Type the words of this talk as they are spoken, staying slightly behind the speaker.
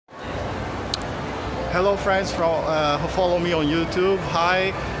Hello friends from who follow me on YouTube.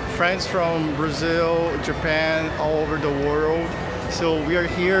 Hi friends from Brazil, Japan, all over the world. So we are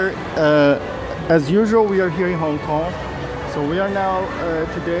here, as usual, we are here in Hong Kong. So we are now,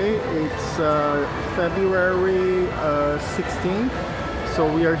 today it's February 16th. So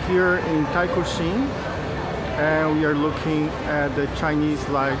we are here in Shing, and we are looking at the Chinese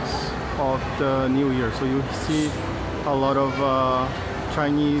lights of the New Year. So you see a lot of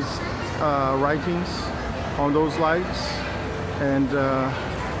Chinese writings on those lights, and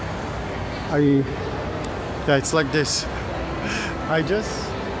yeah, it's like this. I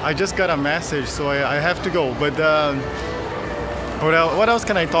just got a message, so I have to go. But what else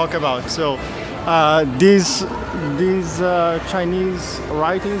can I talk about? So these Chinese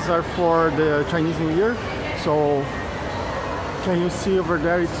writings are for the Chinese New Year. So can you see over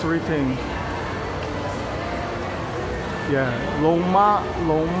there? It's written, yeah, Longma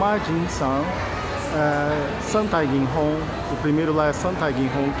Jinsang, Santai Ginhong. O primeiro lá é Santai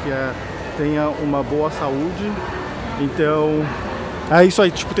Ginhong, que é tenha uma boa saúde. Então é isso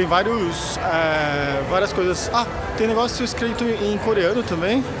aí, tipo, tem várias coisas. Ah, tem negócio escrito em coreano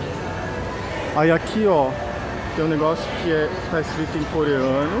também. Aí aqui, ó, tem um negócio que tá escrito em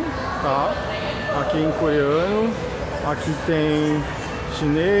coreano, tá? Aqui em coreano, aqui tem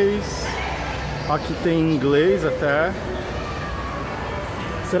chinês, aqui tem inglês até.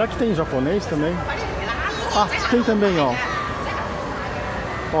 Será que tem japonês também? Ah, tem também, ó.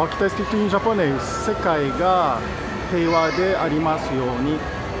 Ó, aqui tá escrito em japonês. Sekai ga heiwa de arimasu yoni.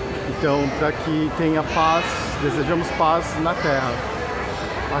 Então, para que tenha paz, desejamos paz na Terra.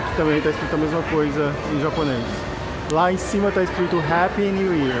 Aqui também está escrito a mesma coisa em japonês. Lá em cima está escrito Happy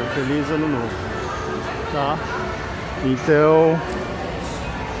New Year, Feliz Ano Novo, tá? Então,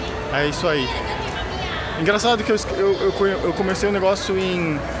 é isso aí. Engraçado que eu comecei um negócio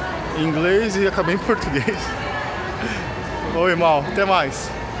em inglês e acabei em português. Oi, mal, até mais.